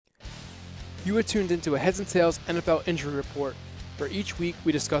You are tuned into a Heads and Tails NFL Injury Report, where each week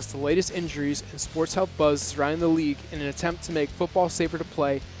we discuss the latest injuries and sports health buzz surrounding the league in an attempt to make football safer to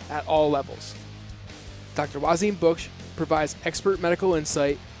play at all levels. Dr. Wazim Buksh provides expert medical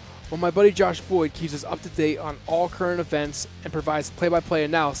insight, while my buddy Josh Boyd keeps us up to date on all current events and provides play-by-play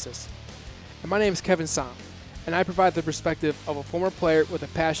analysis. And my name is Kevin Sam, and I provide the perspective of a former player with a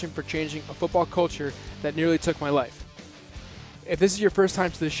passion for changing a football culture that nearly took my life. If this is your first time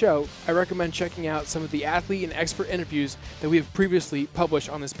to the show, I recommend checking out some of the athlete and expert interviews that we have previously published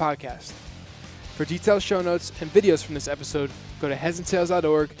on this podcast. For detailed show notes and videos from this episode, go to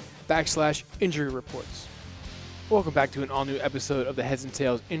headsandtails.org/injury reports. Welcome back to an all-new episode of the Heads and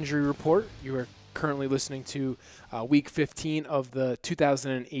Tails Injury Report. You are currently listening to Week 15 of the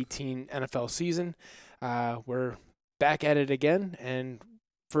 2018 NFL season. We're back at it again, and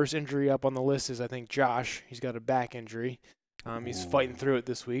first injury up on the list is, I think, Josh. He's got a back injury. He's fighting through it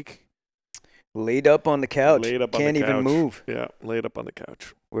this week. Laid up on the couch. Can't even move. Yeah, laid up on the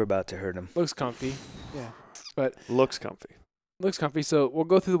couch. We're about to hurt him. Looks comfy. Yeah. But Looks comfy. So we'll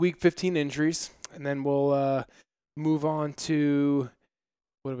go through the Week 15 injuries, and then we'll move on to,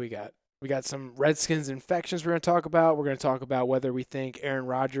 what do we got? We got some Redskins infections we're going to talk about. We're going to talk about whether we think Aaron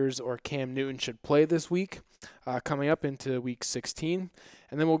Rodgers or Cam Newton should play this week, coming up into Week 16.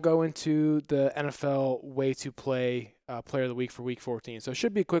 And then we'll go into the NFL way to play player of the week for Week 14. So it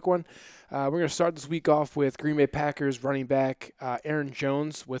should be a quick one. We're going to start this week off with Green Bay Packers running back Aaron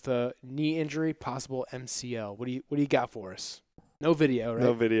Jones with a knee injury, possible MCL. What do you got for us? No video, right?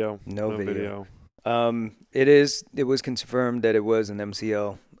 No video. No video. It was confirmed that it was an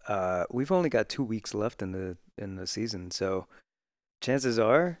MCL. We've only got 2 weeks left in the season, so chances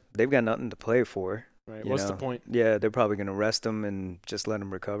are they've got nothing to play for. Right. What's the point? Yeah, they're probably going to rest him and just let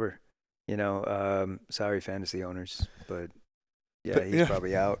him recover. Sorry, fantasy owners, but he's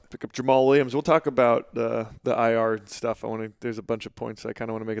probably out. Pick up Jamal Williams. We'll talk about the IR stuff. There's a bunch of points I kind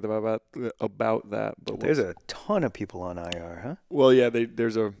of want to make it about that. But there's a ton of people on IR, huh? Well, yeah,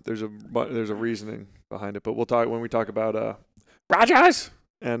 there's a reasoning behind it. But we'll talk when we talk about Rodgers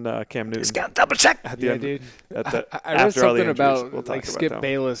and Cam Newton. Just got to double check. At the end, dude. I read something about Skip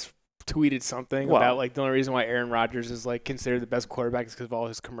Bayless tweeted something about the only reason why Aaron Rodgers is considered the best quarterback is because of all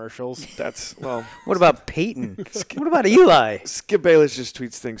his commercials. What about Peyton? What about Eli? Skip Bayless just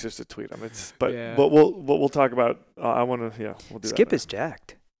tweets things just to tweet them. But we'll talk about. We'll do Skip that is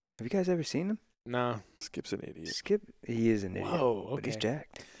jacked. Have you guys ever seen him? No. Skip's an idiot. He is an idiot. Whoa, okay. But he's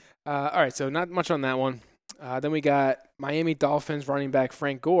jacked. All right, so not much on that one. Then we got Miami Dolphins running back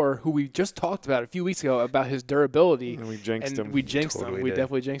Frank Gore, who we just talked about a few weeks ago about his durability. And we jinxed him. We jinxed Totally him. We did.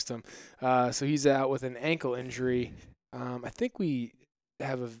 definitely jinxed him. So he's out with an ankle injury. I think we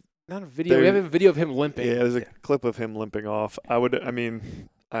have not a video. We have a video of him limping. Yeah, there's a clip of him limping off. I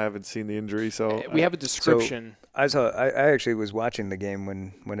haven't seen the injury, so we have a description. So I actually was watching the game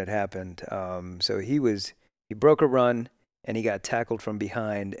when it happened. So he broke a run. And he got tackled from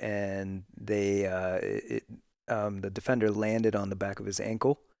behind, and the defender landed on the back of his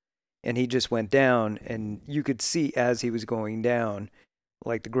ankle, and he just went down. And you could see as he was going down,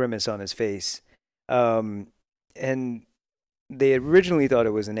 the grimace on his face. And they originally thought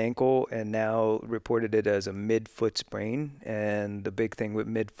it was an ankle, and now reported it as a midfoot sprain. And the big thing with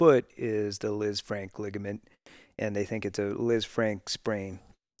midfoot is the Lisfranc ligament, and they think it's a Lisfranc sprain.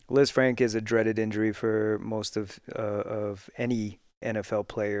 Lisfranc is a dreaded injury for most of any NFL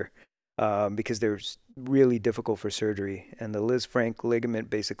player because they're really difficult for surgery. And the Lisfranc ligament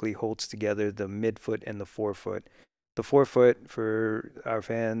basically holds together the midfoot and the forefoot. The forefoot, for our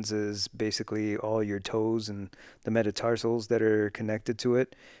fans, is basically all your toes and the metatarsals that are connected to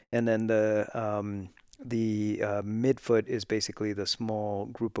it. And then the midfoot is basically the small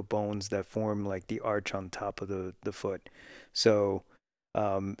group of bones that form the arch on top of the foot. So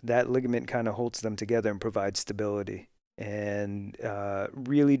that ligament kind of holds them together and provides stability. And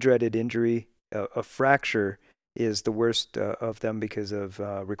really dreaded injury. A fracture is the worst of them because of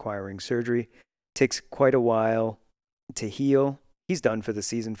requiring surgery. Takes quite a while to heal. He's done for the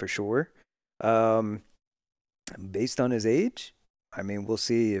season for sure. Based on his age, we'll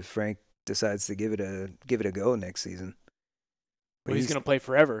see if Frank decides to give it a go next season. But he's going to play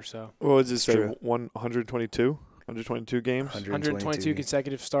forever. So what was this? 122? 122 games? 122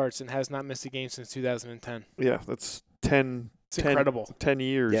 consecutive starts and has not missed a game since 2010. Yeah, that's 10. It's incredible. 10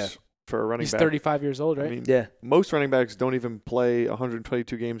 years for a running back. He's 35 years old, right? Most running backs don't even play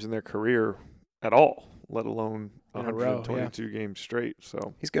 122 games in their career at all, let alone 122 games straight.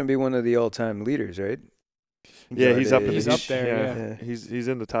 So he's going to be one of the all-time leaders, right? He's up there. Yeah. He's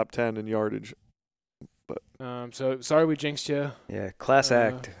in the top 10 in yardage. But so sorry we jinxed you. Yeah, class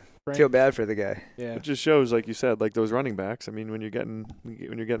act. Frank. Feel bad for the guy. Yeah. It just shows, like you said, like those running backs. I mean, when you're getting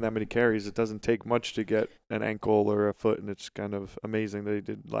that many carries, it doesn't take much to get an ankle or a foot, and it's kind of amazing that he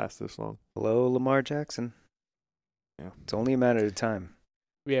did last this long. Hello, Lamar Jackson. Yeah. It's only a matter of time.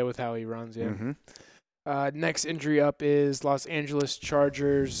 Yeah, with how he runs, yeah. Mm-hmm. Next injury up is Los Angeles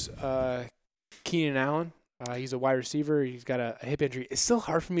Chargers, Keenan Allen. He's a wide receiver. He's got a hip injury. It's still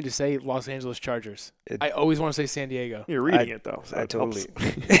hard for me to say Los Angeles Chargers. I always want to say San Diego. You're reading it, though. So I totally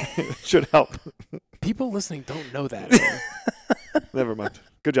it should help. People listening don't know that. Never mind.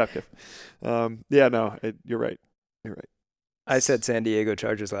 Good job, Kev. You're right. You're right. I said San Diego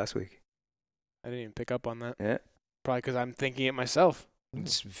Chargers last week. I didn't even pick up on that. Yeah. Probably because I'm thinking it myself.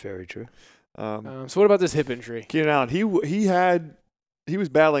 It's very true. So what about this hip injury? Keenan Allen, he was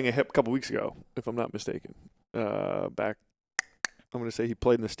battling a hip a couple weeks ago, if I'm not mistaken. Back, I'm going to say he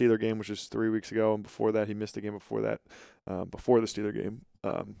played in the Steeler game, which was 3 weeks ago, and before that he missed the game before that, before the Steeler game.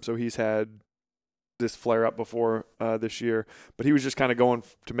 So he's had this flare up before this year, but he was just kind of going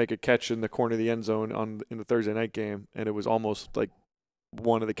to make a catch in the corner of the end zone in the Thursday night game, and it was almost like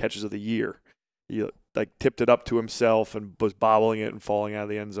one of the catches of the year. He tipped it up to himself and was bobbling it and falling out of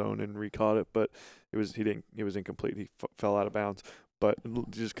the end zone and recaught it, but it was incomplete. He fell out of bounds, but it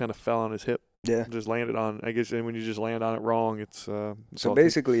just kind of fell on his hip. Yeah. Just landed on. I guess, and when you just land on it wrong, it's so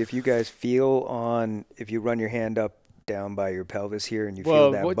basically, if you guys if you run your hand up down by your pelvis here and you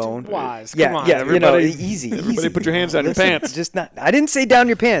feel that bone. Wise. Yeah, Come on, everybody, easy. Everybody put your hands down your pants. Just not. I didn't say down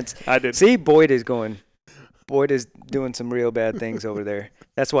your pants. I did. See, Boyd is doing some real bad things over there.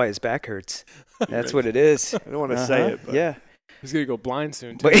 That's why his back hurts. That's what it is. I don't want to say it, but yeah. He's gonna go blind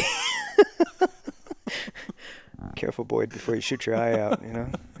soon too. Careful, Boyd, before you shoot your eye out, you know.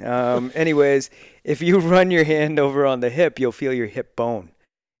 Anyways, if you run your hand over on the hip, you'll feel your hip bone.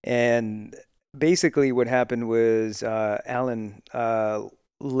 And basically what happened was Allen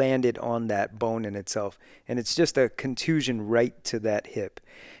landed on that bone in itself. And it's just a contusion right to that hip.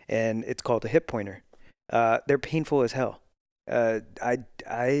 And it's called a hip pointer. They're painful as hell. He's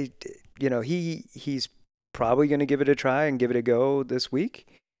probably going to give it a try and give it a go this week.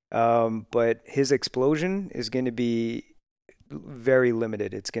 But his explosion is going to be very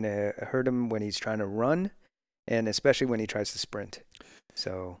limited. It's going to hurt him when he's trying to run, and especially when he tries to sprint.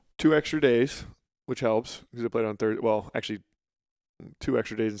 So 2 extra days, which helps because they played on Thursday. Well, actually, 2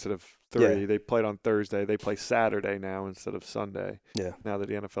 extra days instead of 3. Yeah. They played on Thursday. They play Saturday now instead of Sunday. Yeah. Now that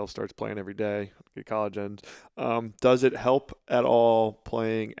the NFL starts playing every day, the college ends. Does it help at all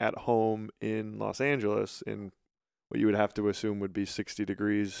playing at home in Los Angeles in what you would have to assume would be 60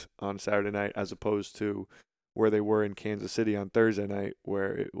 degrees on Saturday night, as opposed to where they were in Kansas City on Thursday night,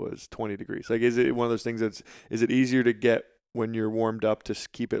 where it was 20 degrees? Like, is it one of those things is it easier to get when you're warmed up to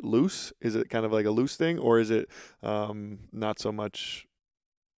keep it loose? Is it kind of like a loose thing, or is it not so much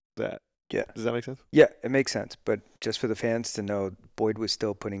that? Yeah. Does that make sense? Yeah, it makes sense. But just for the fans to know, Boyd was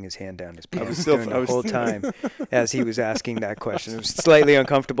still putting his hand down his pants the whole time as he was asking that question. It was slightly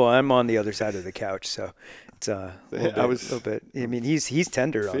uncomfortable. I'm on the other side of the couch, so it's a little bit. I mean, he's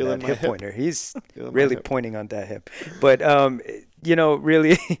tender on that hip pointer. He's really pointing on that hip. But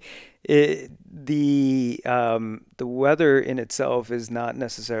really, the weather in itself is not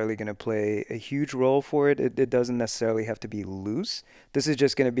necessarily going to play a huge role for it. It doesn't necessarily have to be loose. This is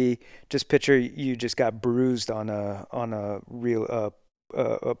just going to be, just picture you just got bruised on a real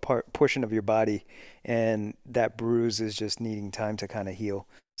portion of your body, and that bruise is just needing time to kind of heal.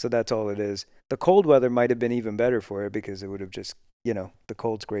 So that's all it is. The cold weather might have been even better for it, because it would have just, the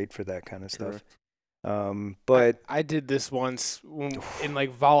cold's great for that kind of stuff. But I did this once in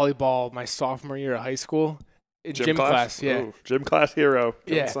like volleyball my sophomore year of high school. In gym class, yeah. Ooh, gym class hero.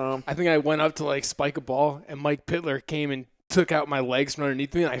 Yeah. I think I went up to like spike a ball, and Mike Pittler came and took out my legs from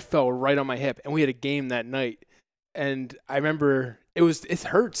underneath me, and I fell right on my hip. And we had a game that night, and I remember it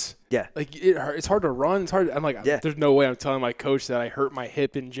hurts. Yeah. Like it's hard to run. It's hard. I'm like, there's no way I'm telling my coach that I hurt my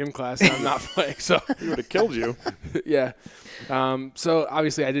hip in gym class and I'm not playing. So he would have killed you. Yeah. So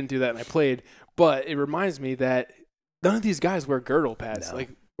obviously I didn't do that, and I played. But it reminds me that none of these guys wear girdle pads. No. Like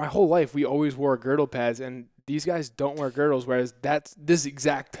my whole life, we always wore girdle pads, and these guys don't wear girdles. Whereas this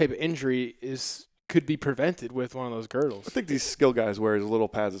exact type of injury could be prevented with one of those girdles. I think these skill guys wear as little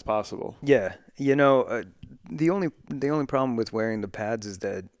pads as possible. Yeah, the only problem with wearing the pads is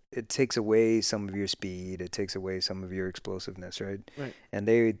that it takes away some of your speed. It takes away some of your explosiveness, right? Right. And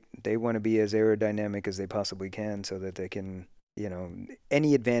they want to be as aerodynamic as they possibly can, so that they can,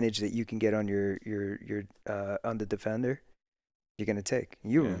 any advantage that you can get on your on the defender, you're gonna take.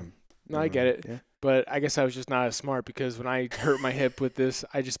 No, I get it. Yeah. But I guess I was just not as smart, because when I hurt my hip with this,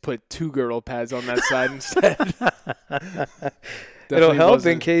 I just put 2 girdle pads on that side instead. It'll help in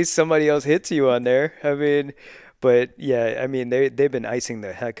wasn't. case somebody else hits you on there. I mean, but yeah, I mean they've been icing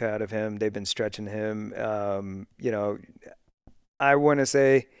the heck out of him. They've been stretching him. I want to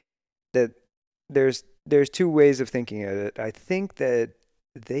say that there's two ways of thinking of it. I think that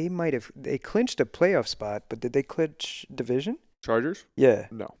they clinched a playoff spot, but did they clinch division? Chargers? Yeah.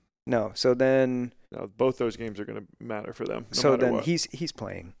 No. So then. No, both those games are going to matter for them. So then what. he's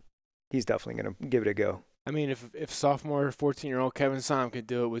playing. He's definitely going to give it a go. I mean, if sophomore 14-year-old Kevin Som could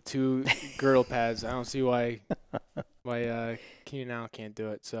do it with 2 girdle pads, I don't see why Keenan Allen can't do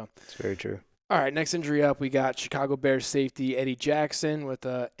it. So it's very true. All right, next injury up, we got Chicago Bears safety Eddie Jackson with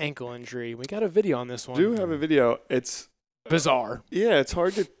an ankle injury. We got a video on this one. Do have a video. It's bizarre. Yeah, it's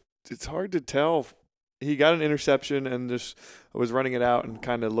hard to tell. He got an interception and just was running it out and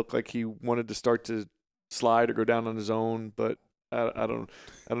kind of looked like he wanted to start to slide or go down on his own, but I don't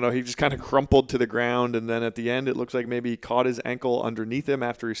know. He just kind of crumpled to the ground, and then at the end, it looks like maybe he caught his ankle underneath him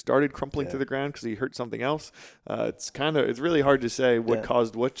after he started crumpling to the ground because he hurt something else. It's really hard to say what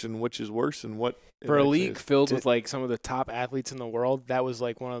caused which and which is worse and what. For a league filled with like some of the top athletes in the world, that was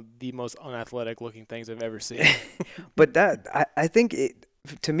like one of the most unathletic looking things I've ever seen. But I think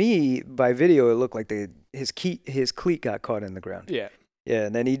to me by video it looked like his cleat got caught in the ground. Yeah. Yeah,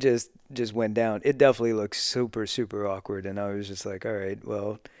 and then he just went down. It definitely looked super, super awkward, and I was just like, all right,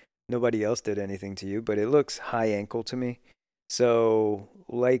 well, nobody else did anything to you, but it looks high ankle to me. So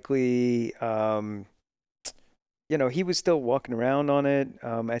likely, he was still walking around on it.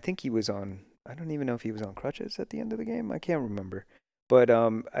 I think he was on, I don't even know if he was on crutches at the end of the game. I can't remember. But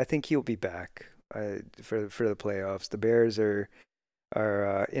I think he'll be back for the playoffs. The Bears are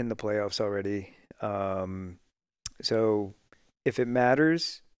in the playoffs already. So if it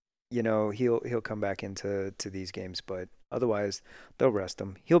matters, he'll come back into these games, but otherwise they'll rest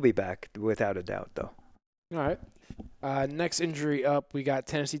him. He'll be back without a doubt, though. All right. Next injury up, we got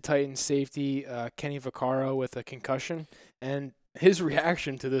Tennessee Titans safety Kenny Vaccaro with a concussion, and his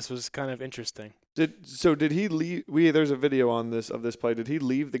reaction to this was kind of interesting. Did he leave? There's a video on this play. Did he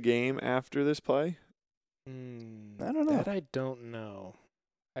leave the game after this play? I don't know. That I don't know.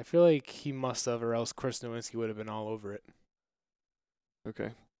 I feel like he must have, or else Chris Nowinski would have been all over it.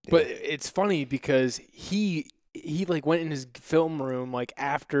 Okay. But it's funny because he like went in his film room like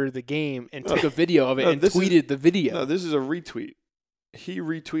after the game and took a video of it and tweeted the video. No, this is a retweet. He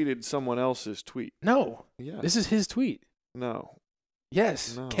retweeted someone else's tweet. No. Yeah. This is his tweet. No.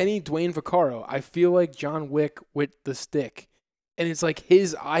 Yes. No. Kenny Dwayne Vaccaro. I feel like John Wick with the stick. And it's like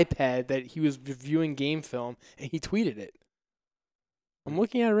his iPad that he was reviewing game film and he tweeted it. I'm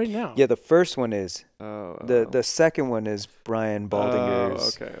looking at it right now. Yeah, the first one is. The second one is Brian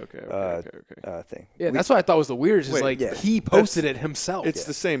Baldinger's thing. Yeah, that's what I thought was the weirdest. Is he posted it himself. It's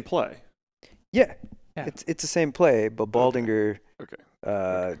the same play. Yeah. It's the same play, but Baldinger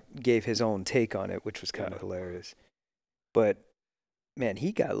gave his own take on it, which was kind of hilarious. But man,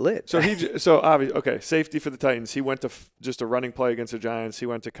 he got lit. So obviously, safety for the Titans. He went to just a running play against the Giants. He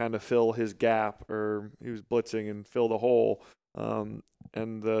went to kind of fill his gap, or he was blitzing and fill the hole.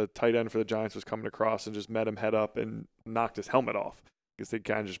 And the tight end for the Giants was coming across and just met him head up and knocked his helmet off because they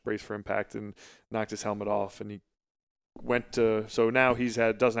kind of just braced for impact and knocked his helmet off. And he went to, so now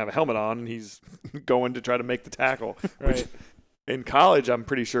doesn't have a helmet on and he's going to try to make the tackle, which in college I'm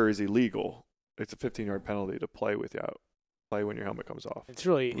pretty sure is illegal. It's a 15-yard penalty to play when your helmet comes off. It's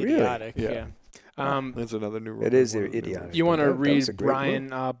really idiotic. Yeah. That's another new rule. It is idiotic. You want to read Brian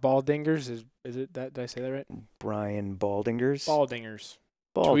Baldinger's? Is it that? Did I say that right? Brian Baldinger's. Baldinger's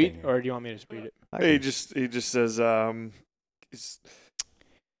tweet, or do you want me to read it? He just says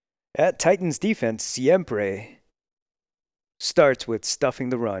at Titans defense siempre starts with stuffing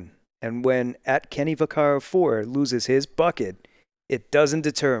the run, and when at Kenny Vaccaro 4 loses his bucket, it doesn't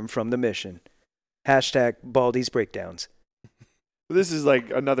deter him from the mission. #Baldy's breakdowns. This is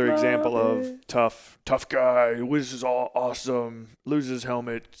like another example of tough guy. This is all awesome. Loses his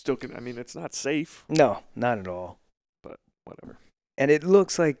helmet. Still can. I mean, it's not safe. No, not at all. But whatever. And it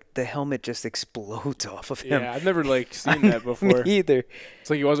looks like the helmet just explodes off of him. Yeah, I've never seen that before. Me either. It's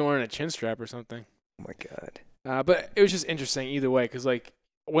like he wasn't wearing a chin strap or something. Oh my god. But it was just interesting either way because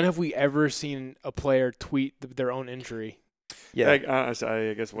when have we ever seen a player tweet their own injury? Yeah, I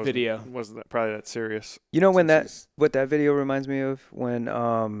guess wasn't that probably that serious. You know what that video reminds me of? When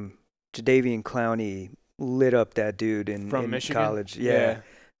Jadeveon Clowney lit up that dude in Michigan? college. Yeah.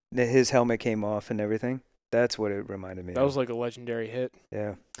 His helmet came off and everything. That's what it reminded me of. That was like a legendary hit.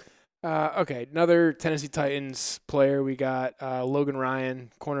 Yeah. Okay, another Tennessee Titans player. We got Logan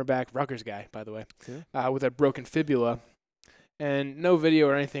Ryan, cornerback, Rutgers guy, by the way, with a broken fibula. And no video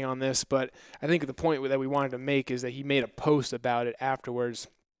or anything on this, but I think the point that we wanted to make is that he made a post about it afterwards.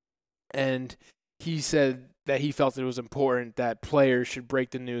 And he said that he felt it was important that players should break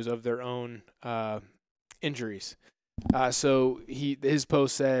the news of their own injuries. So his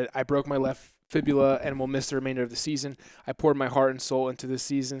post said, "I broke my left fibula and will miss the remainder of the season. I poured my heart and soul into this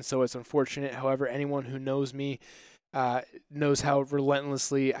season, so it's unfortunate. However, anyone who knows me knows how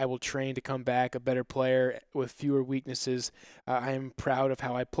relentlessly I will train to come back a better player with fewer weaknesses. I am proud of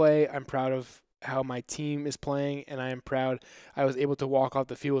how I play. I'm proud of how my team is playing, and I am proud I was able to walk off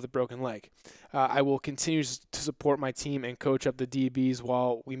the field with a broken leg. I will continue to support my team and coach up the DBs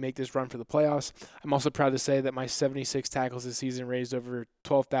while we make this run for the playoffs. I'm also proud to say that my 76 tackles this season raised over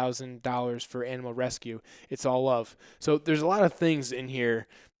 $12,000 for animal rescue. It's all love." So there's a lot of things in here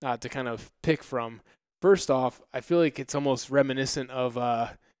to kind of pick from. First off, I feel like it's almost reminiscent of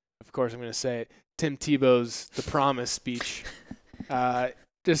course I'm going to say it, Tim Tebow's The Promise speech.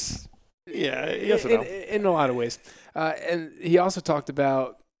 Yes and no. In a lot of ways. And he also talked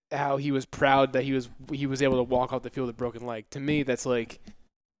about how he was proud that he was able to walk off the field with a broken leg. To me, that's like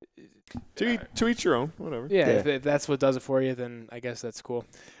to each your own, whatever. Yeah, if that's what does it for you, then I guess that's cool.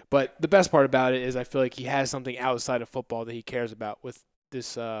 But the best part about it is I feel like he has something outside of football that he cares about with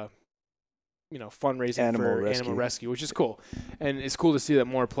this fundraising for animal rescue, which is cool. And it's cool to see that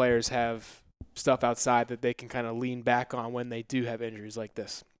more players have stuff outside that they can kind of lean back on when they do have injuries like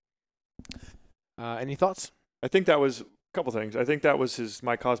this. Any thoughts? I think that was a couple things. I think that was his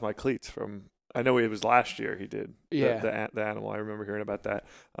 "My Cause, My Cleats" from. I know it was last year he did. Yeah. The animal. I remember hearing about that.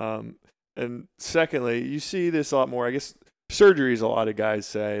 And secondly, you see this a lot more. I guess surgeries. A lot of guys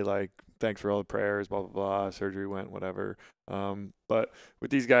say like, "Thanks for all the prayers." Blah blah blah. Surgery went whatever. But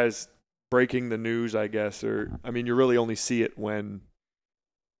with these guys breaking the news, I guess, you really only see it when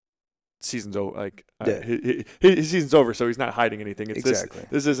season's over. His season's over, so he's not hiding anything. It's exactly.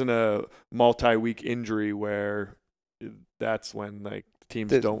 This isn't a multi-week injury where that's when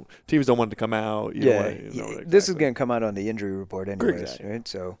teams don't want to come out. Exactly. This is going to come out on the injury report anyways, exactly. Right?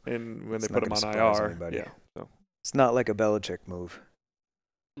 So and when they put him on IR, so it's not like a Belichick move,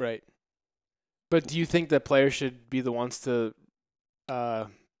 right? But do you think that players should be the ones to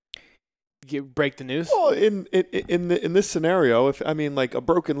break the news? Well, in this scenario, if a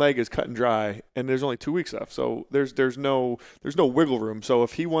broken leg is cut and dry, and there's only 2 weeks left, so there's no wiggle room. So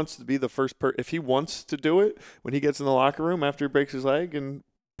if he wants to be the first if he wants to do it when he gets in the locker room after he breaks his leg and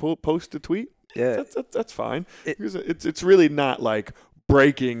post a tweet, that's fine. It's really not like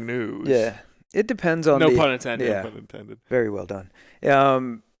breaking news. Yeah, it depends on no pun intended. Yeah, pun intended. Very well done.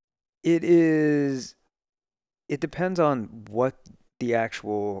 It depends on what the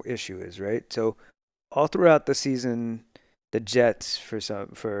actual issue is, right? So all throughout the season, the Jets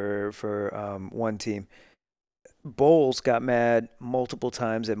for one team, Bowles got mad multiple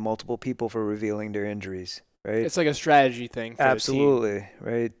times at multiple people for revealing their injuries, right? It's like a strategy thing for absolutely the team.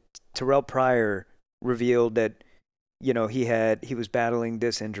 Right. Terrell Pryor revealed that he was battling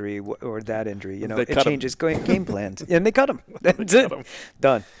this injury or that injury, it changes game plans. And they cut him. That's it.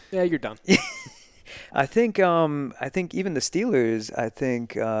 Done. Yeah, you're done. I think even the Steelers,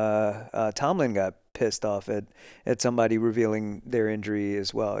 Tomlin got pissed off at somebody revealing their injury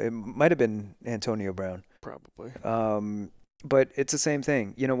as well. It might have been Antonio Brown. Probably. But it's the same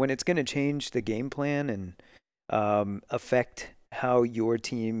thing. When it's going to change the game plan and affect how your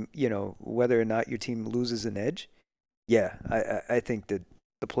team, whether or not your team loses an edge, I think that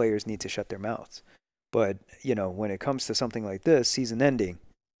the players need to shut their mouths. But, when it comes to something like this, season ending,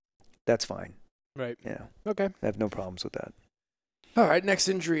 that's fine. Right. Yeah. Okay. I have no problems with that. All right. Next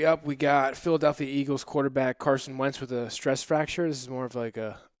injury up, we got Philadelphia Eagles quarterback Carson Wentz with a stress fracture. This is more of like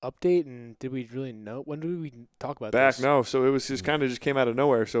a update. And did we really know? When did we talk about this? No. So it was just just came out of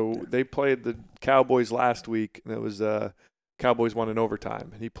nowhere. So they played the Cowboys last week, and it was Cowboys won in overtime,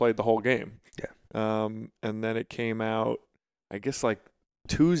 and he played the whole game. Yeah. And then it came out, I guess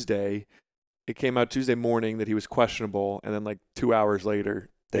Tuesday. It came out Tuesday morning that he was questionable, and then 2 hours later.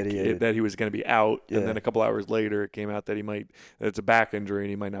 That he was going to be out, and then a couple hours later it came out that it's a back injury and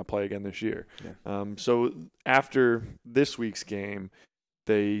he might not play again this year. Yeah. So after this week's game,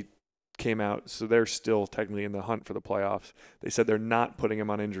 they came out, so they're still technically in the hunt for the playoffs. They said they're not putting him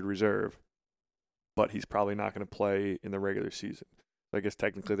on injured reserve, but he's probably not going to play in the regular season. So I guess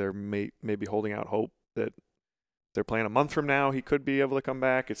technically they're maybe holding out hope that they're playing a month from now he could be able to come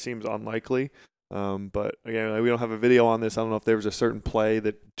back. It seems unlikely. But again, we don't have a video on this. I don't know if there was a certain play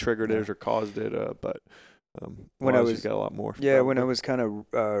that triggered it or caused it. But when I was got a lot more. Yeah, when I was kind of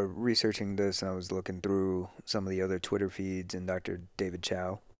researching this, and I was looking through some of the other Twitter feeds and Dr. David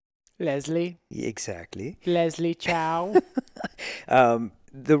Chow. Leslie. Exactly. Leslie Chow.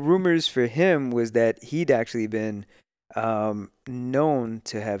 The rumors for him was that he'd actually been known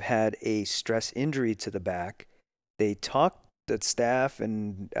to have had a stress injury to the back. They talked, the staff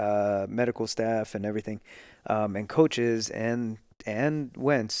and medical staff and everything, and coaches and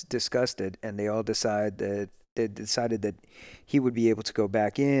Wentz discussed it, and they all decided that he would be able to go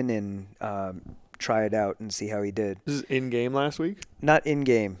back in and try it out and see how he did. This is in game last week? Not in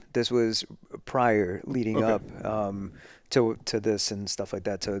game. This was prior, leading Okay. up to this and stuff like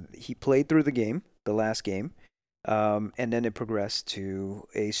that. So he played through the game, the last game, and then it progressed to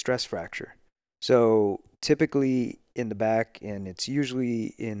a stress fracture. So typically in the back, and it's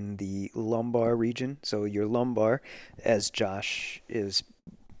usually in the lumbar region. So your lumbar, as Josh is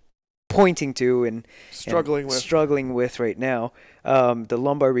pointing to and struggling with right now. The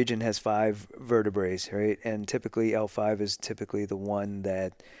lumbar region has 5 vertebrae, right? And typically L5 is typically the one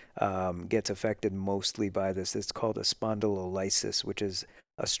that gets affected mostly by this. It's called a spondylolysis, which is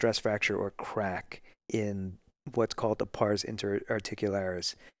a stress fracture or crack in what's called the pars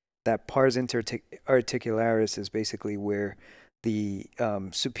interarticularis. That pars interarticularis is basically where the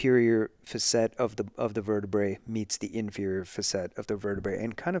superior facet of the vertebrae meets the inferior facet of the vertebrae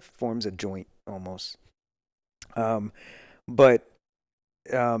and kind of forms a joint almost. But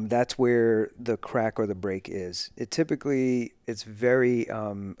that's where the crack or the break is. It's very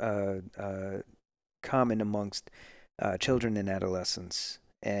common amongst children and adolescents,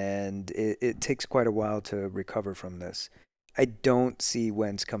 and it takes quite a while to recover from this. I don't see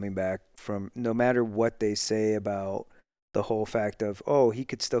Wentz coming back from, no matter what they say about the whole fact of, he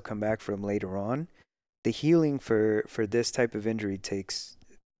could still come back from later on. The healing for this type of injury takes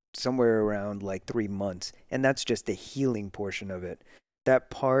somewhere around like 3 months, and that's just the healing portion of it. That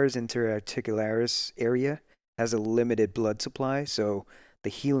pars interarticularis area has a limited blood supply, so the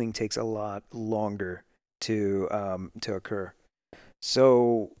healing takes a lot longer to occur.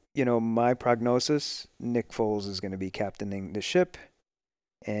 So, my prognosis, Nick Foles is going to be captaining the ship,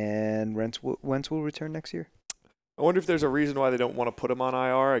 and Wentz will return next year. I wonder if there's a reason why they don't want to put him on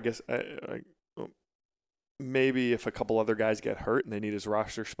IR. I guess maybe if a couple other guys get hurt and they need his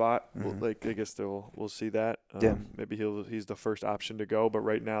roster spot, I guess we'll see that. Maybe he's the first option to go. But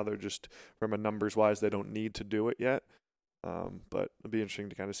right now they're just, from a numbers wise, they don't need to do it yet. But it'll be interesting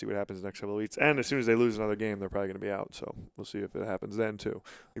to kind of see what happens in the next couple of weeks. And as soon as they lose another game, they're probably going to be out. So we'll see if it happens then too.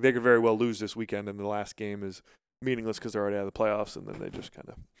 They could very well lose this weekend, and the last game is meaningless because they're already out of the playoffs, and then they just kind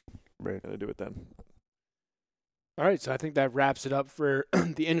of do it then. All right, so I think that wraps it up for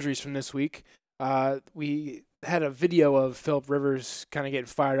the injuries from this week. We had a video of Philip Rivers kind of getting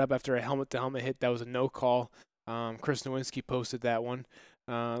fired up after a helmet-to-helmet hit that was a no call. Chris Nowinski posted that one.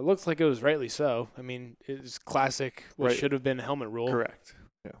 Looks like it was rightly so. I mean, it was classic what should have been a helmet rule. Correct.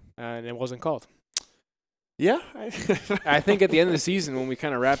 Yeah. And it wasn't called. Yeah. I think at the end of the season when we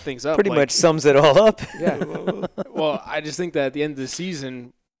kind of wrap things up. Pretty much sums it all up. Yeah. Well, I just think that at the end of the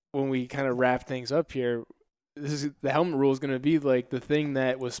season when we kind of wrap things up here, the helmet rule is going to be like the thing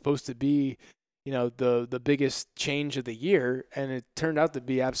that was supposed to be, the biggest change of the year, and it turned out to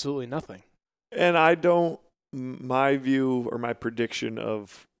be absolutely nothing. And my view or my prediction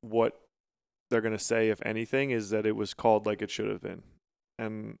of what they're going to say, if anything, is that it was called like it should have been.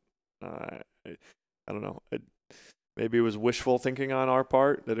 And I don't know. Maybe it was wishful thinking on our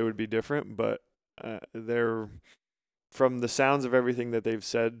part that it would be different, but from the sounds of everything that they've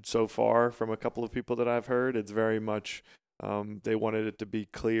said so far from a couple of people that I've heard, it's very much they wanted it to be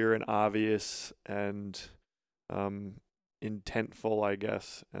clear and obvious and intentful, I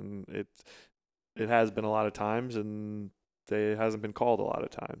guess. And it has been a lot of times, and it hasn't been called a lot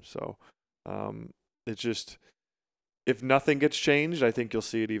of times. So it's just, if nothing gets changed, I think you'll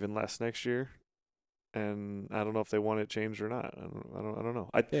see it even less next year. And I don't know if they want it changed or not. I don't know.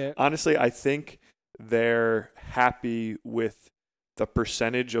 Honestly, I think they're happy with the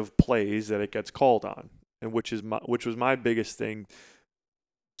percentage of plays that it gets called on, and which was my biggest thing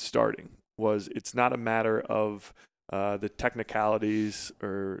starting, was it's not a matter of the technicalities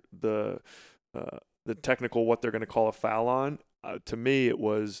or the technical what they're going to call a foul on. To me, it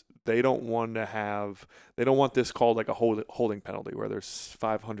was they don't want this called like a holding penalty where there's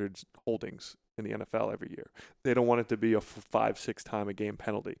 500 holdings in the NFL every year. They don't want it to be a 5-6 time a game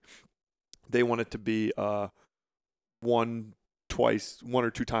penalty. They want it to be 1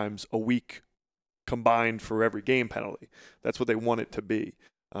 or 2 times a week combined for every game penalty. That's what they want it to be.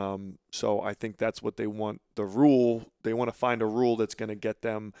 So I think that's what they want. The rule, they want to find a rule that's going to get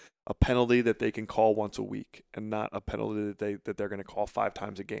them a penalty that they can call once a week, and not a penalty that they're going to call 5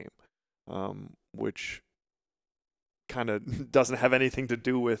 times a game, which kind of doesn't have anything to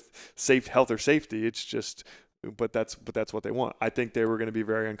do with health or safety. It's just, but that's what they want. I think they were going to be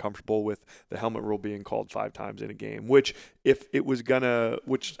very uncomfortable with the helmet rule being called 5 times in a game, which if it was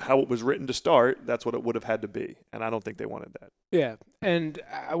how it was written to start, that's what it would have had to be. And I don't think they wanted that. Yeah. And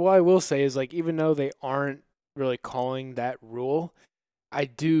what I will say is, like, even though they aren't really calling that rule, I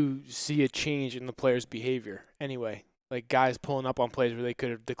do see a change in the players' behavior anyway. Like guys pulling up on plays where they could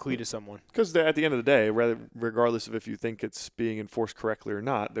have decleated someone. Because at the end of the day, regardless of if you think it's being enforced correctly or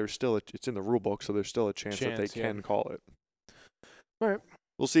not, there's still it's in the rule book, so there's still a chance that they can call it. All right.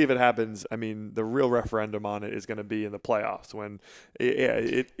 We'll see if it happens. I mean, the real referendum on it is going to be in the playoffs. When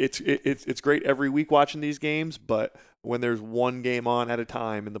it's great every week watching these games, but when there's one game on at a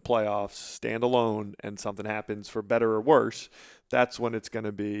time in the playoffs, stand alone, and something happens for better or worse, that's when there's going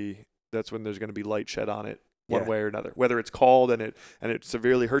to be light shed on it. One way or another, whether it's called and it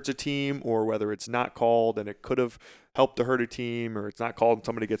severely hurts a team, or whether it's not called and it could have helped to hurt a team, or it's not called and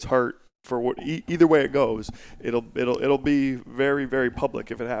somebody gets hurt. Either way it goes, it'll be very, very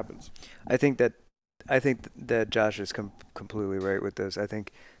public if it happens. I think that Josh is completely right with this. I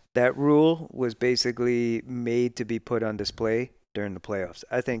think that rule was basically made to be put on display during the playoffs.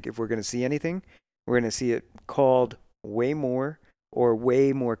 I think if we're going to see anything, we're going to see it called way more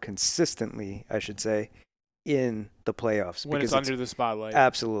consistently, I should say, in the playoffs when it's under the spotlight.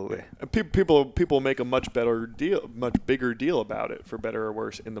 Absolutely. People make a much bigger deal about it, for better or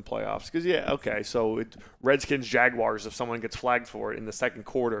worse, in the playoffs. Because so Redskins Jaguars, if someone gets flagged for it in the second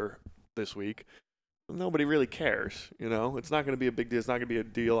quarter this week, nobody really cares. It's not going to be a big deal. It's not going to be a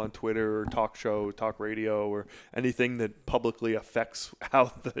deal on Twitter or talk radio, or anything that publicly affects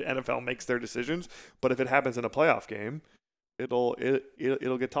how the NFL makes their decisions. But if it happens in a playoff game, it'll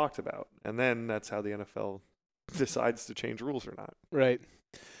get talked about, and then that's how the NFL decides to change rules or not. Right.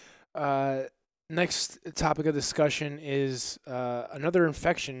 Next topic of discussion is another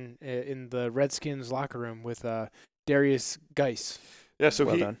infection in the Redskins locker room with Darius Geis. Yeah,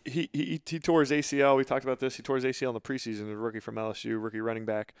 so he tore his ACL. We talked about this. He tore his ACL in the preseason. A rookie from LSU, rookie running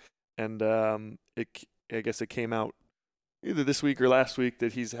back, and I guess it came out either this week or last week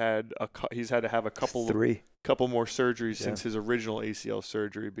that he's had to have a couple more surgeries since his original ACL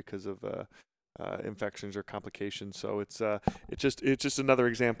surgery because of infections or complications. So it's just another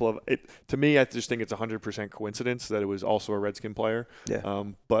example of it. To me, I just think it's 100% coincidence that it was also a Redskin player. Yeah.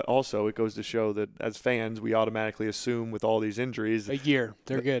 But also it goes to show that as fans, we automatically assume with all these injuries, they're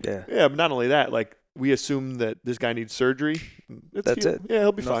good. Yeah. But not only that, like we assume that this guy needs surgery. That's it. Yeah,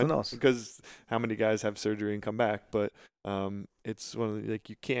 he'll be Nothing fine. else. Because how many guys have surgery and come back? But it's one of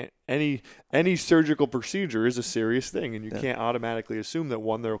you can't any surgical procedure is a serious thing, and you can't automatically assume that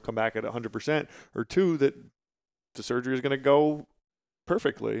one they'll come back at 100%, or two that the surgery is going to go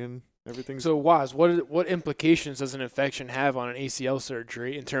perfectly and everything's. So Waz, what implications does an infection have on an ACL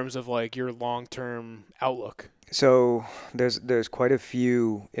surgery in terms of like your long-term outlook? So there's quite a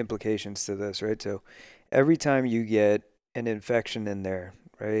few implications to this, right? So every time you get an infection in there,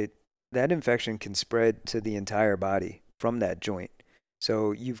 right, that infection can spread to the entire body from that joint.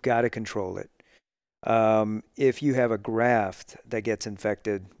 So you've got to control it. If you have a graft that gets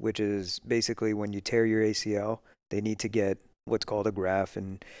infected, which is basically when you tear your ACL, they need to get what's called a graft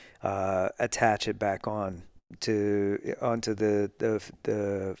and attach it back onto the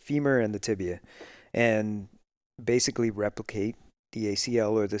femur and the tibia, and basically replicate the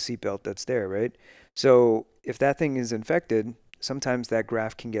ACL or the seatbelt that's there, right? So if that thing is infected, sometimes that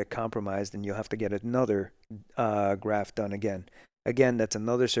graft can get compromised and you'll have to get another graft done again. Again, that's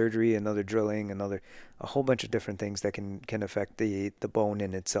another surgery, another drilling, a whole bunch of different things that can affect the bone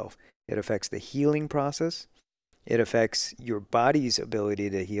in itself. It affects the healing process. It affects your body's ability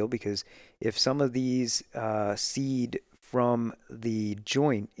to heal, because if some of these seed from the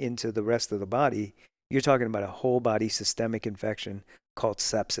joint into the rest of the body, you're talking about a whole body systemic infection called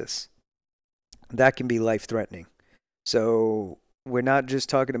sepsis. That can be life-threatening. So we're not just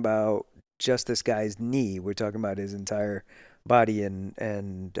talking about just this guy's knee. We're talking about his entire body and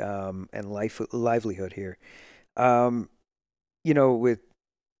livelihood here. With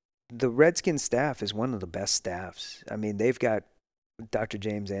the Redskins staff is one of the best staffs. I mean, they've got Dr.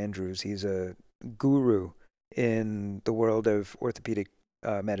 James Andrews. He's a guru in the world of orthopedic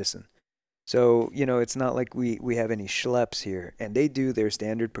medicine. So, it's not like we have any schleps here. And they do their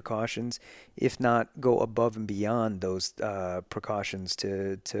standard precautions, if not go above and beyond those precautions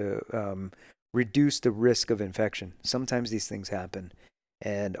to reduce the risk of infection. Sometimes these things happen.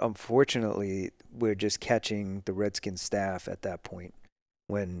 And unfortunately, we're just catching the Redskins staff at that point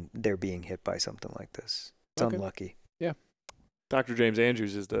when they're being hit by something like this. It's unlucky. Yeah. Dr. James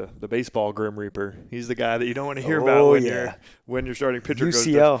Andrews is the baseball Grim Reaper. He's the guy that you don't want to hear about when your starting pitcher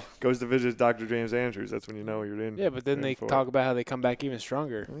goes to visit Dr. James Andrews. That's when you know you're in. Yeah, but then they talk about how they come back even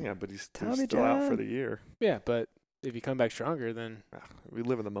stronger. Yeah, but he's still out for the year. Yeah, but if you come back stronger, then we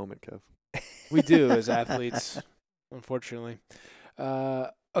live in the moment, Kev. We do as athletes, unfortunately.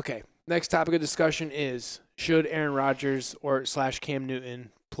 Okay, next topic of discussion is should Aaron Rodgers or / Cam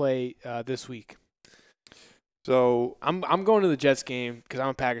Newton play this week? So I'm going to the Jets game because I'm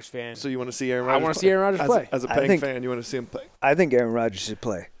a Packers fan. So you want to see Aaron Rodgers? I want to see Aaron Rodgers play. As a Peng fan, you want to see him play? I think Aaron Rodgers should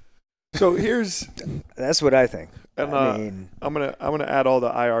play. So that's what I think. And, I'm gonna add all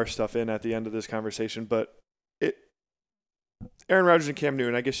the IR stuff in at the end of this conversation, but Aaron Rodgers and Cam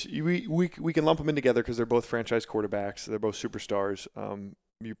Newton, I guess we can lump them in together because they're both franchise quarterbacks. They're both superstars.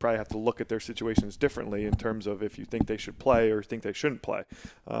 You probably have to look at their situations differently in terms of if you think they should play or think they shouldn't play.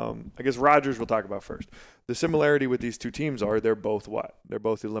 I guess Rodgers we'll talk about first. The similarity with these two teams are they're both what? They're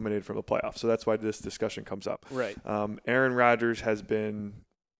both eliminated from the playoffs. So that's why this discussion comes up. Right. Aaron Rodgers has been,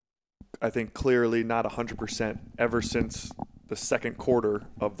 I think, clearly not 100% ever since the second quarter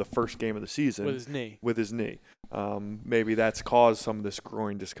of the first game of the season. With his knee. Maybe that's caused some of this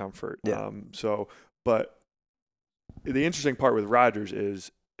groin discomfort. Yeah. But the interesting part with Rodgers is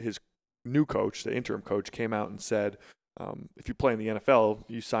his new coach, the interim coach, came out and said, if you play in the NFL,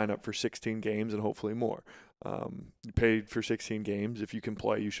 you sign up for 16 games and hopefully more. You paid for 16 games. If you can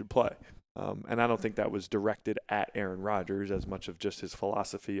play, you should play. And I don't think that was directed at Aaron Rodgers as much of just his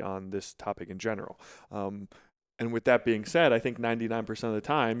philosophy on this topic in general. And with that being said, I think 99% of the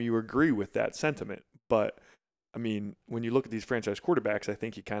time you agree with that sentiment. But, I mean, when you look at these franchise quarterbacks, I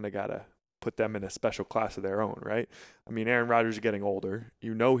think you kind of got to put them in a special class of their own, right? I mean, Aaron Rodgers is getting older.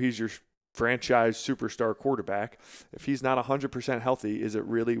 You know he's your franchise superstar quarterback. If he's not 100% healthy, is it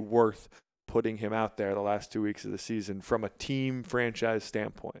really worth putting him out there the last 2 weeks of the season from a team franchise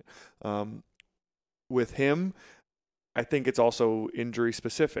standpoint? With him, I think it's also injury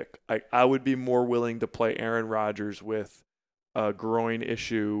specific. I would be more willing to play Aaron Rodgers with a groin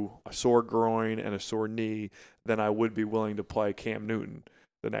issue, a sore groin and a sore knee than I would be willing to play Cam Newton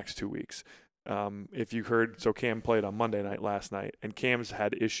the next 2 weeks. If you heard, so Cam played on Monday night last night, and Cam's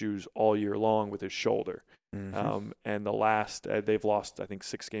had issues all year long with his shoulder. Mm-hmm. And the last, they've lost, I think,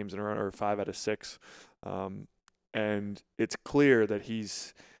 6 games in a row, or 5 out of 6. And it's clear that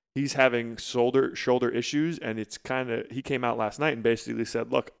he's having shoulder issues, and it's he came out last night and basically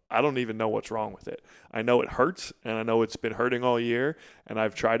said, look, I don't even know what's wrong with it. I know it hurts, and I know it's been hurting all year, and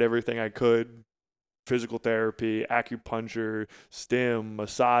I've tried everything I could, physical therapy, acupuncture, stim,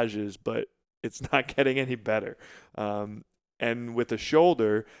 massages, but it's not getting any better. And with the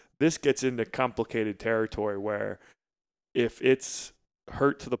shoulder, this gets into complicated territory where if it's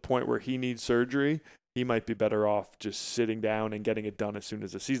hurt to the point where he needs surgery, he might be better off just sitting down and getting it done as soon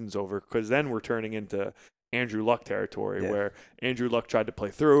as the season's over, because then we're turning into Andrew Luck territory, where Andrew Luck tried to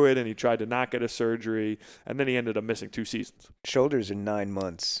play through it and he tried to not get a surgery, and then he ended up missing 2 seasons. Shoulders in 9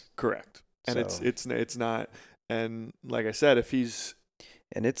 months. Correct. And it's not, and like I said, if he's...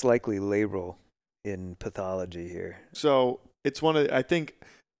 And it's likely labral in pathology here. So it's one of, I think,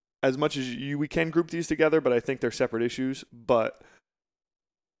 as much as we can group these together, but I think they're separate issues, but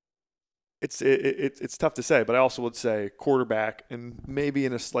it's tough to say. But I also would say quarterback, and maybe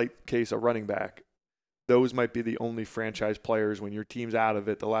in a slight case a running back, those might be the only franchise players when your team's out of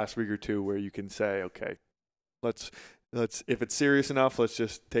it the last week or two where you can say, okay, let's if it's serious enough, let's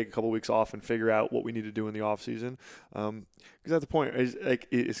just take a couple weeks off and figure out what we need to do in the off season. Because at the point,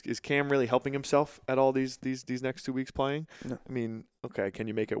 is Cam really helping himself at all these next 2 weeks playing? No. I mean, okay, can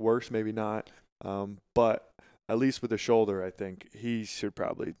you make it worse? Maybe not. But at least with the shoulder, I think he should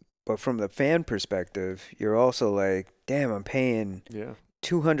probably. But from the fan perspective, you're also like, damn, I'm paying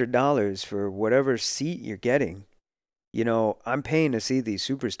 $200 for whatever seat you're getting. You know, I'm paying to see these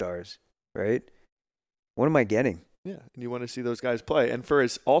superstars, right? What am I getting? Yeah, and you want to see those guys play. And for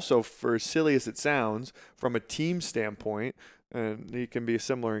as silly as it sounds, from a team standpoint, and it can be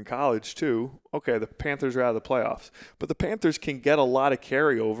similar in college too, okay, the Panthers are out of the playoffs. But the Panthers can get a lot of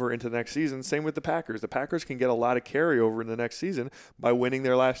carryover into the next season. Same with the Packers. The Packers can get a lot of carryover in the next season by winning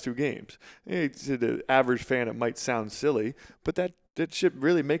their last 2 games. To the average fan, it might sound silly, but that shit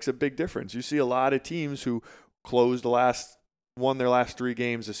really makes a big difference. You see a lot of teams who won their last 3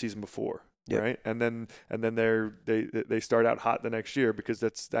 games the season before. Yep. Right, and then they start out hot the next year because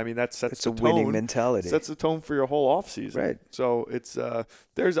that sets it's the a tone, winning mentality. Sets the tone for your whole offseason. Right. So it's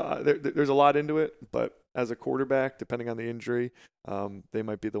there's a lot into it, but as a quarterback, depending on the injury, they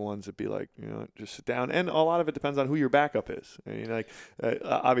might be the ones that be like, just sit down. And a lot of it depends on who your backup is. I mean,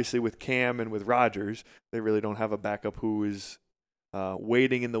 obviously with Cam and with Rodgers, they really don't have a backup who is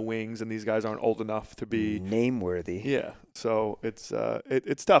waiting in the wings, and these guys aren't old enough to be name-worthy. Yeah, so it's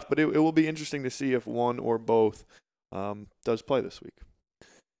tough, but it will be interesting to see if one or both does play this week.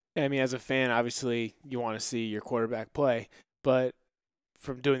 I mean, as a fan, obviously you want to see your quarterback play, but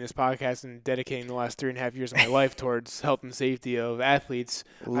from doing this podcast and dedicating the last 3.5 years of my life towards health and safety of athletes,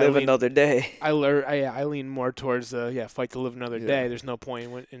 Live another day. I lean more towards fight to live another day. There's no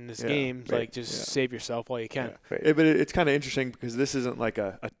point in this game. Right. Like, just save yourself while you can. Yeah. Right. But it's kind of interesting because this isn't like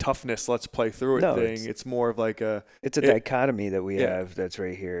a toughness, let's play through it thing. It's more of like it's a dichotomy that we have that's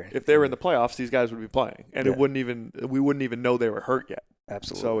right here. If they were in the playoffs, these guys would be playing, and we wouldn't even know they were hurt yet.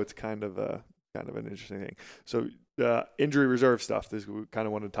 Absolutely. So it's kind of an interesting thing. So injury reserve stuff. This we kind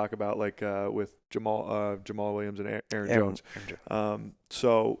of want to talk about, like with Jamal Williams and Aaron Jones.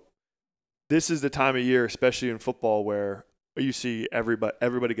 So this is the time of year, especially in football, where you see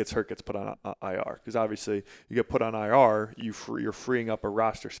everybody gets hurt, gets put on IR, because obviously you get put on IR, you're freeing up a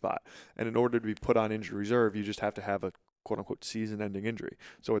roster spot, and in order to be put on injury reserve, you just have to have a quote-unquote season-ending injury.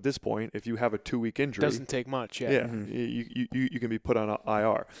 So at this point, if you have a 2-week injury, doesn't take much. You can be put on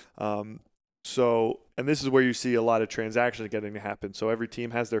IR. And this is where you see a lot of transactions getting to happen. So every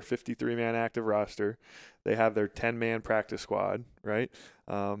team has their 53-man active roster. They have their 10-man practice squad, right?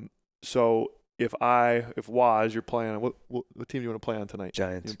 So if Waz, you're playing on what team do you want to play on tonight?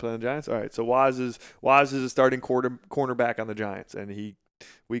 Giants. You play on the Giants? All right. So Waz is a starting cornerback on the Giants, and he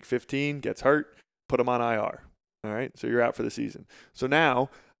week 15 gets hurt, put him on IR. All right. So you're out for the season. So now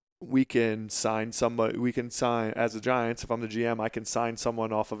we can sign somebody. We can sign, as the Giants, if I'm the GM, I can sign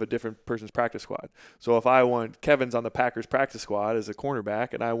someone off of a different person's practice squad. So if I want Kevin's on the Packers practice squad as a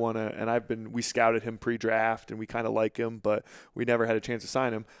cornerback, and we scouted him pre-draft and we kind of like him, but we never had a chance to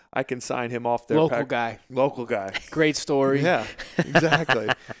sign him. I can sign him off their local guy. Great story. Yeah, exactly.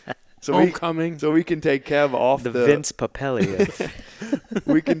 So homecoming. So we can take Kev off the Vince Papelli.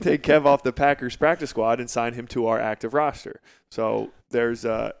 We can take Kev off the Packers practice squad and sign him to our active roster. So there's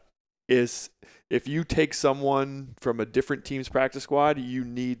if you take someone from a different team's practice squad, you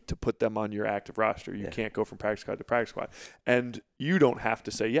need to put them on your active roster. You can't go from practice squad to practice squad, and you don't have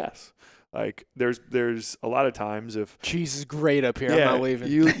to say yes. Like there's a lot of times if cheese is great up here, I'm not leaving.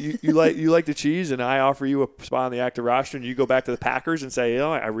 You like the cheese, and I offer you a spot on the active roster, and you go back to the Packers and say,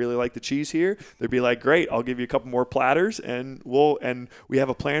 I really like the cheese here. They'd be like, great, I'll give you a couple more platters, and we have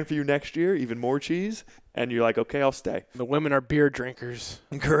a plan for you next year, even more cheese. And you're like, okay, I'll stay. The women are beer drinkers.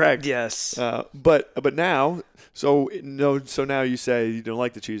 Correct. Yes. But now, so now you say you don't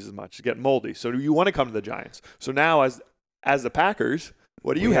like the cheese as much. It's getting moldy. So you want to come to the Giants. So now as the Packers,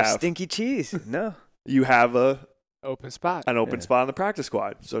 what do you have? Stinky cheese. No. You have an open spot on the practice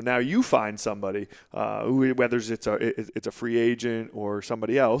squad. So now you find somebody, whether it's a free agent or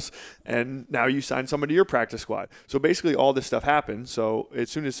somebody else, and now you sign somebody to your practice squad. So basically all this stuff happens. So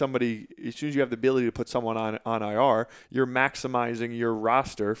as soon as you have the ability to put someone on IR, you're maximizing your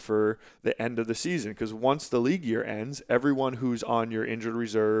roster for the end of the season. Because once the league year ends, everyone who's on your injured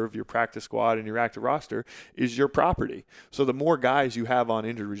reserve, your practice squad, and your active roster is your property. So the more guys you have on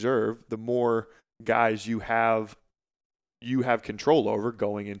injured reserve, the more guys you have control over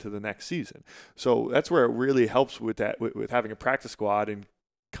going into the next season. So that's where it really helps with that, with having a practice squad and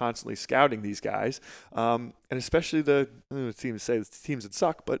constantly scouting these guys, and especially the teams that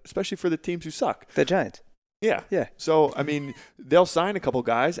suck, but especially for the teams who suck. The Giants. Yeah. So, I mean, they'll sign a couple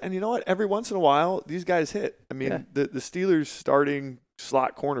guys, and you know what? Every once in a while, these guys hit. I mean, the Steelers starting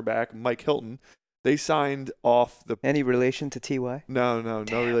slot cornerback, Mike Hilton, they signed off the... Any relation to T.Y.? No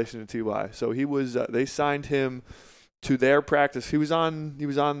relation to T.Y. So he was, they signed him to their practice. He was on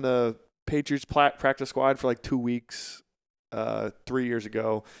the Patriots practice squad for like 2 weeks 3 years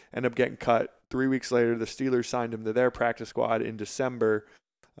ago. Ended up getting cut. 3 weeks later, the Steelers signed him to their practice squad in December,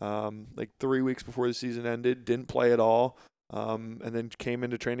 like 3 weeks before the season ended. Didn't play at all, and then came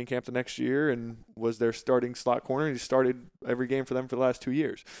into training camp the next year and was their starting slot corner. And he started every game for them for the last 2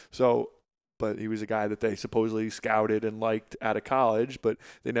 years. But he was a guy that they supposedly scouted and liked out of college, but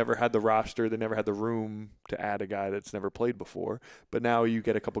they never had the roster, they never had the room to add a guy that's never played before. But now you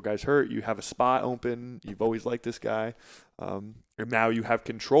get a couple guys hurt, you have a spot open, you've always liked this guy, and now you have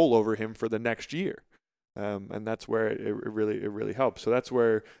control over him for the next year. And that's where it really helps. So that's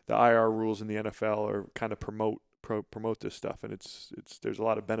where the IR rules in the NFL are kind of promote this stuff, and it's there's a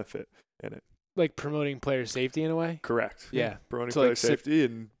lot of benefit in it. Like promoting player safety in a way? Correct. Yeah. Promoting player safety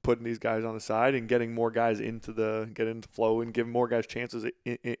and putting these guys on the side and getting more guys into flow and giving more guys chances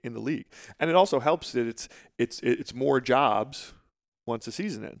in the league. And it also helps that it's more jobs once the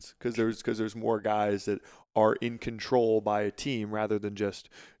season ends because there's more guys that are in control by a team rather than just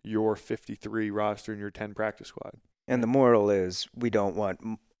your 53 roster and your 10 practice squad. And the moral is we don't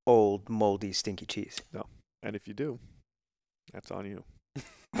want old, moldy, stinky cheese. No. And if you do, that's on you.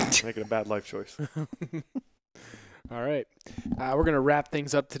 Making a bad life choice. All right. We're going to wrap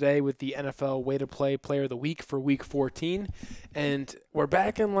things up today with the NFL Way to Play Player of the Week for Week 14. And we're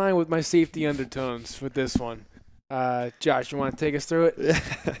back in line with my safety undertones with this one. Josh, you want to take us through it?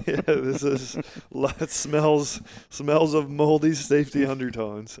 Yeah, it smells of moldy safety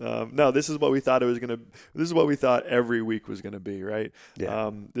undertones. No, this is what we thought it was gonna. This is what we thought every week was gonna be, right?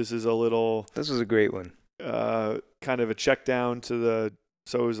 Yeah. This is a little. This was a great one. Kind of a check down to the.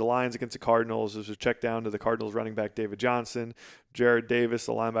 So it was the Lions against the Cardinals. It was a check down to the Cardinals running back David Johnson. Jared Davis,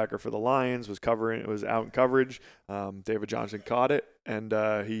 the linebacker for the Lions, was out in coverage. David Johnson caught it, and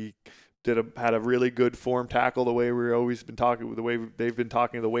he had a really good form tackle. The way we've always been talking, the way they've been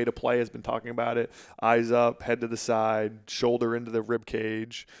talking, the way to play has been talking about it. Eyes up, head to the side, shoulder into the rib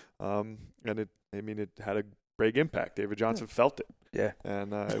cage, and it had a big impact. David Johnson felt it. Yeah.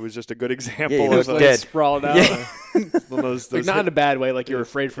 And it was just a good example. Yeah, he of looked dead. Sprawled out. Yeah. Those like not in a bad way, like you're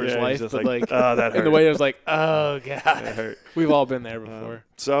afraid for his life, just but like oh, that hurt. in the way it was like, oh, God. That hurt. We've all been there before.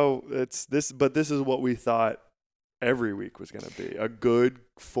 So it's this, but this is what we thought every week was going to be a good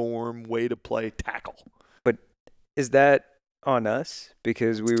form way to play tackle. But is that on us?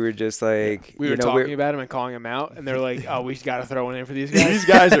 Because we were just like, we were talking about him and calling him out, and they're like, oh, we got to throw one in for these guys. These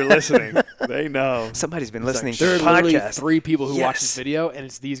guys are listening. They know. Somebody's been listening There to are the literally podcast. 3 people who watch this video, and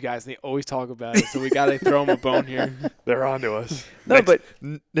it's these guys, and they always talk about it. So we got to throw them a bone here. They're on to us. No, but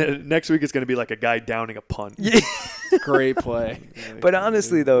next week it's going to be like a guy downing a punt. yeah. Great play. But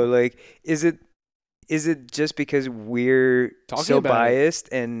honestly, though, like, is it just because we're Talking so about biased,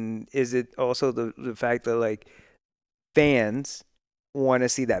 and is it also the fact that like fans want to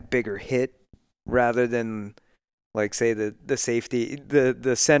see that bigger hit rather than like say the safety,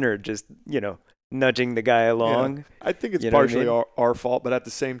 the center just nudging the guy along? Yeah. I think it's You know what I partially mean? our fault, but at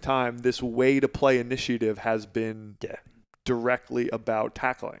the same time, this way to play initiative has been directly about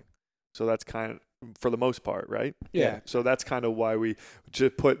tackling. So that's kind of, for the most part, right? Yeah. So that's kind of why we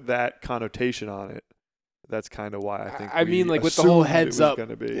just put that connotation on it. That's kind of why I think. I mean, like with the whole assumed it heads was up,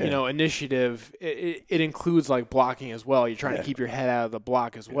 gonna be. initiative, it includes like blocking as well. You're trying to keep your head out of the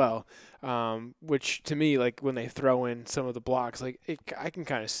block as well, which to me, like when they throw in some of the blocks, like I can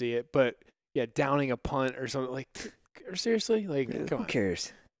kind of see it. But yeah, downing a punt or something like, or seriously, like come Who on.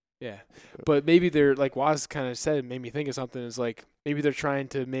 cares? Yeah, but maybe they're like Waz kind of said, made me think of something. Is like maybe they're trying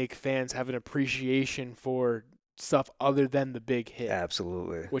to make fans have an appreciation for stuff other than the big hit.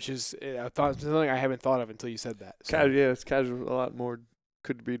 Absolutely. Which is something I haven't thought of until you said that. So. It's casual. A lot more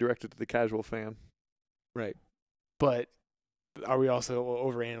could be directed to the casual fan. Right. But are we also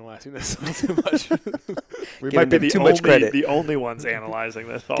overanalyzing this a little too much? We Giving might be them too much credit. the only ones analyzing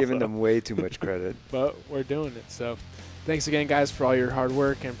this. Also. Giving them way too much credit. But we're doing it. So thanks again, guys, for all your hard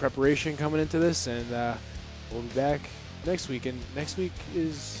work and preparation coming into this. And we'll be back next week. And next week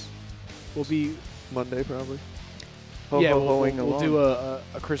will be Monday probably. We'll do a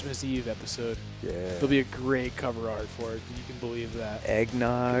Christmas Eve episode. Yeah. There'll be a great cover art for it. You can believe that.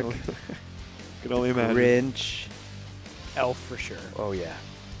 Eggnog. Can only imagine. Grinch. Elf for sure. Oh, yeah.